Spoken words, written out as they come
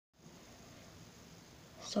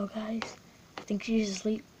So guys, I think she's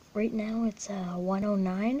asleep right now. It's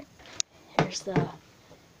 1:09. Here's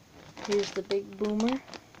the big boomer.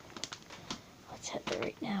 Let's hit her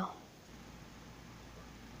right now.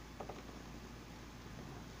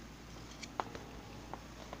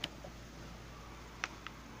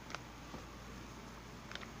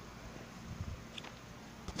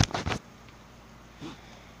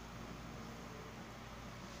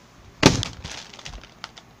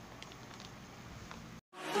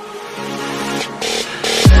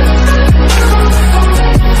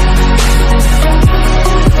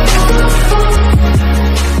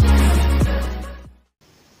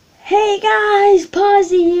 Hey guys,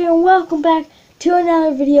 Pawsy here, and welcome back to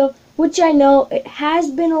another video, which I know it has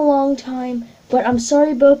been a long time, but I'm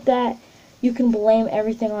sorry about that. You can blame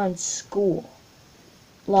everything on school.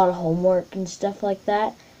 A lot of homework and stuff like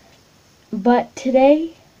that. But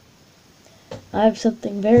today, I have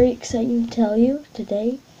something very exciting to tell you.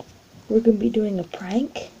 Today, we're going to be doing a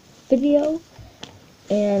prank video,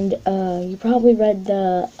 and you probably read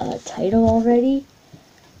the title already,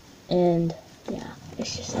 and yeah.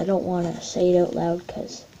 It's just I don't want to say it out loud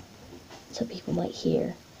because some people might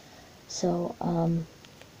hear. So,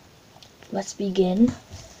 let's begin.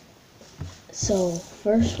 So,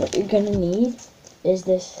 first what you're going to need is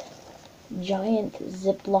this giant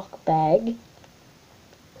Ziploc bag.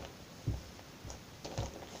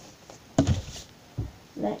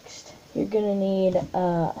 Next, you're going to need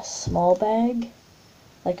a small bag,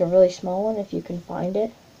 like a really small one if you can find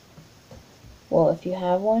it. Well, if you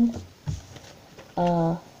have one.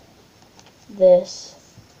 This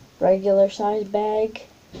regular size bag.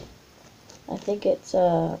 I think it's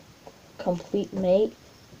a complete mint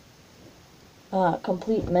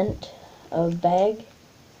of bag.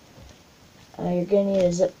 You're gonna need a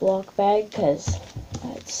Ziploc bag because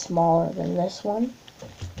it's smaller than this one.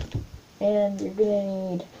 And you're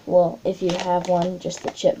gonna need, well, if you have one, just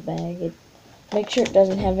the chip bag. Make sure it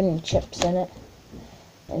doesn't have any chips in it.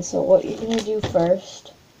 And so what you're gonna do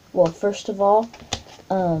first, well, first of all,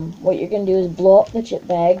 what you're going to do is blow up the chip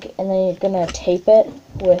bag, and then you're going to tape it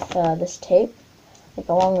with this tape, like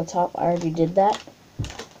along the top. I already did that.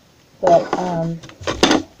 But,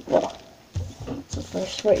 well, so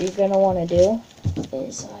first what you're going to want to do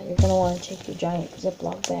is you're going to want to take your giant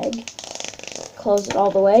Ziploc bag, close it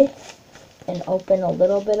all the way, and open a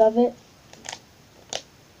little bit of it.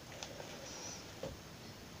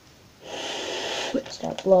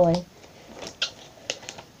 Start blowing.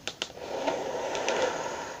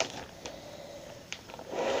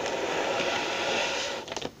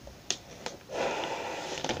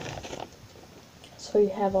 So you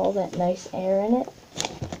have all that nice air in it.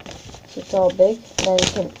 So it's all big. Then you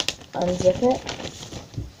can unzip it.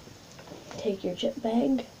 Take your chip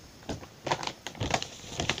bag.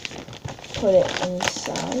 Put it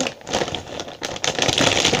inside.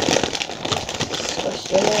 Squish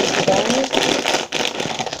your hands together.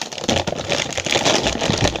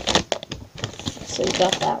 So you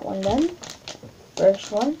got that one done. First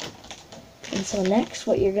one. And so next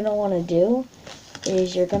what you're going to want to do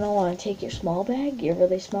is you're going to want to take your small bag, your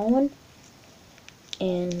really small one,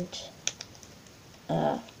 and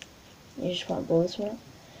you just want to blow this one up.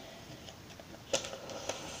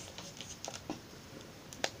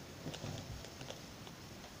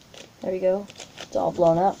 There we go. It's all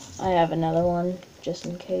blown up. I have another one just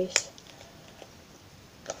in case.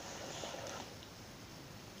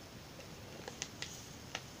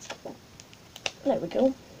 There we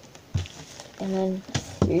go. And then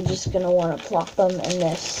you're just going to want to plop them in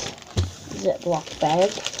this Ziploc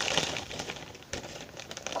bag.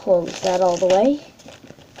 Close that all the way.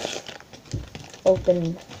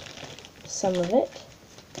 Open some of it.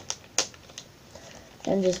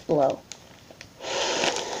 And just blow.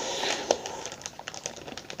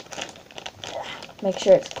 Make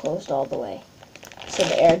sure it's closed all the way so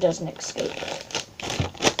the air doesn't escape.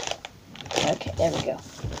 Okay, there we go.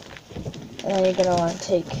 And then you're going to want to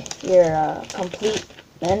take your complete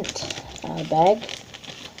mint bag.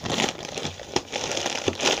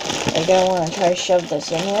 You're going to want to try to shove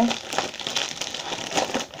this in here.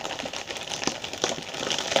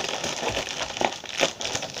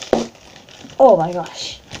 Oh my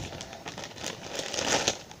gosh.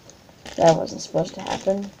 That wasn't supposed to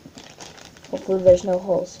happen. Hopefully there's no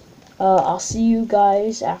holes. I'll see you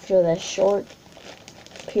guys after this short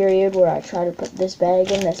period where I try to put this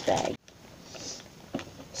bag in this bag.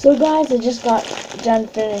 So guys, I just got done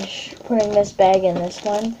finished putting this bag in this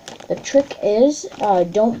one. The trick is,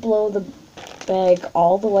 don't blow the bag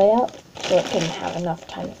all the way up so it can have enough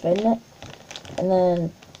time to fit in it. And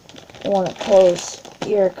then you want to close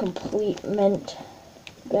your complete mint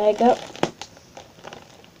bag up.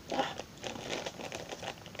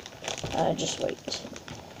 just wait.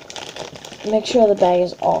 Make sure the bag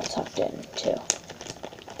is all tucked in, too.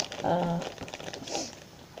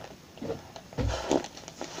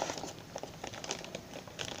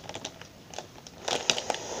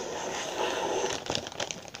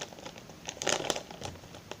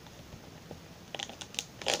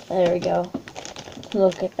 There we go.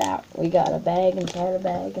 Look at that. We got a bag inside a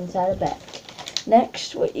bag inside a bag.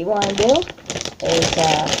 Next, what you want to do is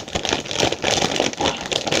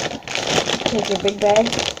take your big bag,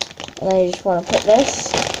 and then you just want to put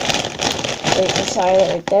this right beside it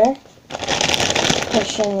right there.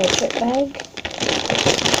 Push in your chip bag.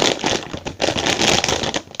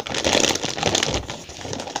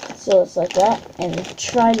 So it's like that, and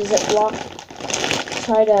try to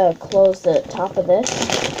try to close the top of this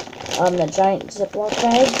on the giant Ziploc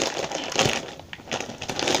bag.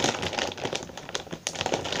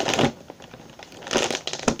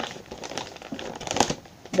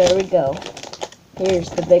 There we go. Here's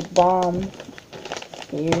the big bomb.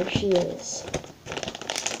 Here she is.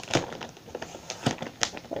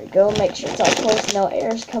 There we go. Make sure it's all closed, no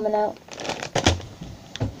air's coming out.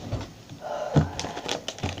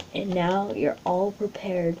 And now you're all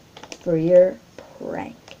prepared for your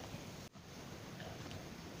prank.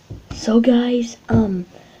 So guys,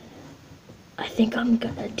 I think I'm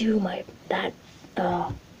gonna do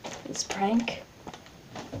this prank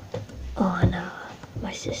on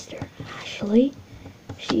my sister Ashley.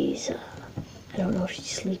 She's I don't know if she's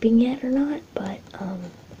sleeping yet or not, but I'm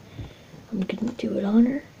gonna do it on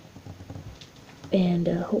her, and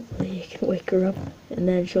hopefully I can wake her up, and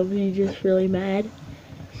then she'll be just really mad.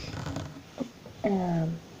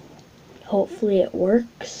 Hopefully it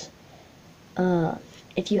works.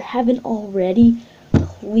 If you haven't already,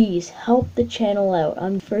 please help the channel out.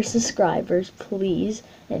 For subscribers, please,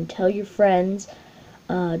 and tell your friends.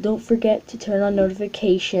 Don't forget to turn on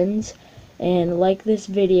notifications and like this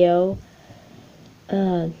video.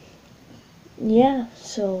 Yeah,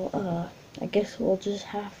 so I guess we'll just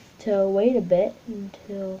have to wait a bit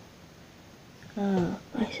until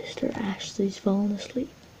my sister Ashley's fallen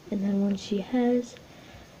asleep, and then when she has,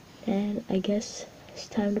 then I guess it's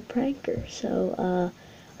time to prank her. So I'll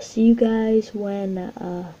see you guys when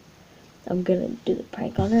I'm gonna do the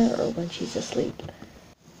prank on her, or when she's asleep.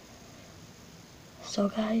 So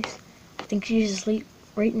guys, I think she's asleep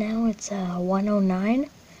right now. It's 1:09.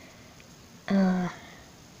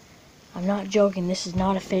 I'm not joking. This is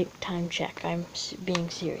not a fake time check. I'm being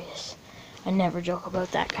serious. I never joke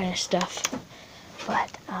about that kind of stuff.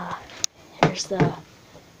 But here's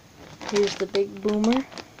the big boomer.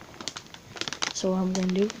 So what I'm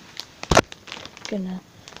gonna do?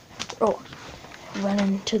 Run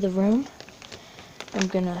into the room. I'm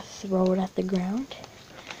gonna throw it at the ground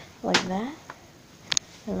like that,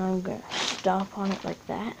 and I'm gonna stomp on it like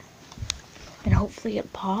that, and hopefully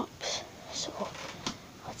it pops. So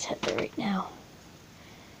let's head there right now.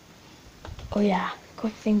 Oh yeah,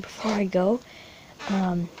 quick thing before I go.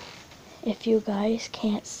 If you guys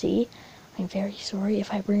can't see, I'm very sorry.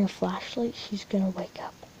 If I bring a flashlight, she's gonna wake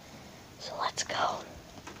up. So let's go.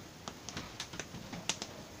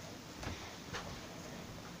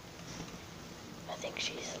 I think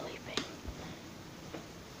she's sleeping.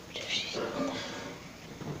 What if she's not?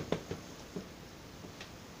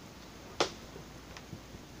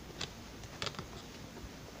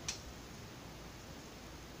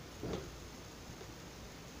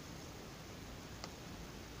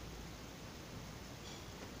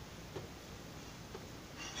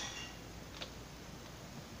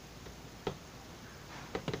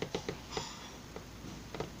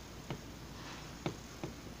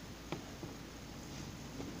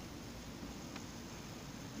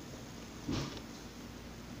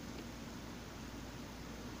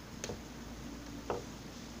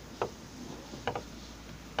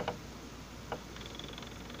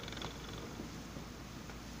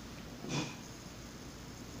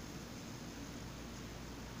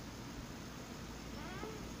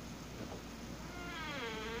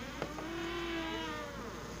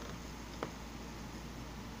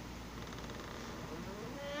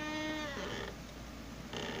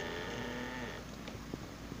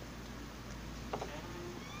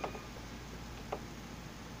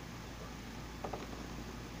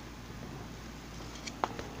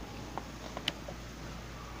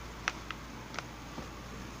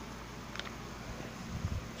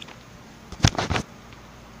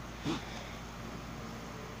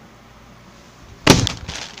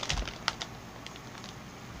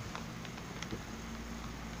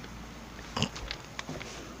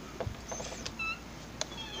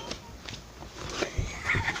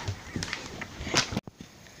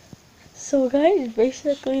 So guys,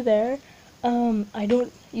 basically there,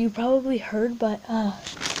 you probably heard, but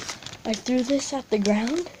I threw this at the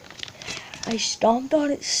ground. I stomped on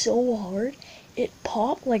it so hard, it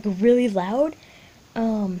popped like really loud.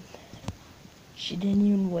 She didn't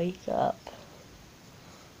even wake up.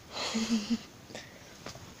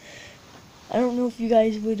 I don't know if you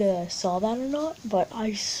guys would saw that or not, but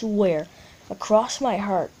I swear, across my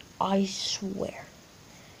heart, I swear,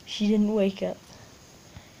 she didn't wake up.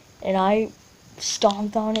 And I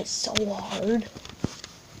stomped on it so hard.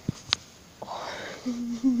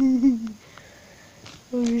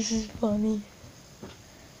 Oh, this is funny.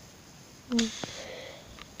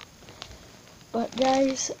 But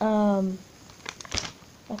guys, I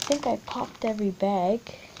think I popped every bag.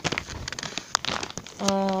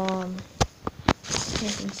 You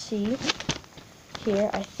can see here,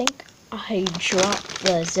 I think I dropped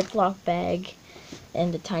the Ziploc bag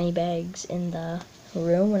and the tiny bags in the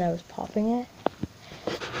room when I was popping it.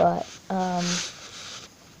 But,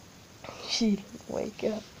 she didn't wake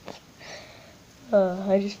up.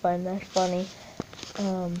 I just find that funny.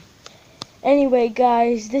 Anyway,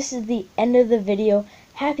 guys, this is the end of the video.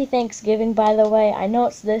 Happy Thanksgiving, by the way. I know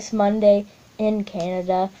it's this Monday in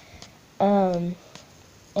Canada.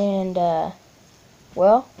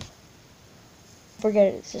 Well, don't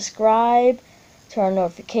forget to subscribe, turn on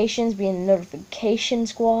notifications, be in the notification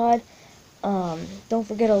squad. Don't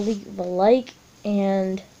forget to leave a like,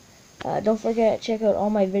 and don't forget to check out all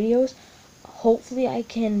my videos. Hopefully I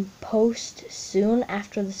can post soon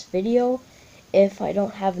after this video if I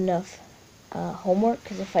don't have enough homework,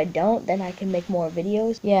 because if I don't, then I can make more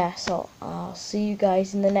videos. Yeah, so I'll see you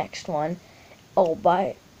guys in the next one. Oh,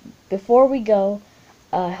 before we go,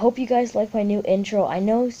 I hope you guys like my new intro. I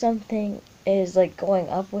know something is like going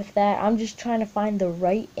up with that. I'm just trying to find the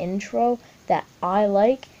right intro that I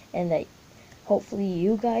like and that hopefully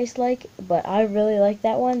you guys like, but I really like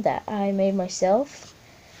that one that I made myself.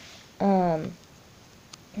 And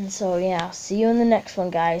so yeah, I'll see you in the next one,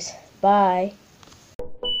 guys. Bye.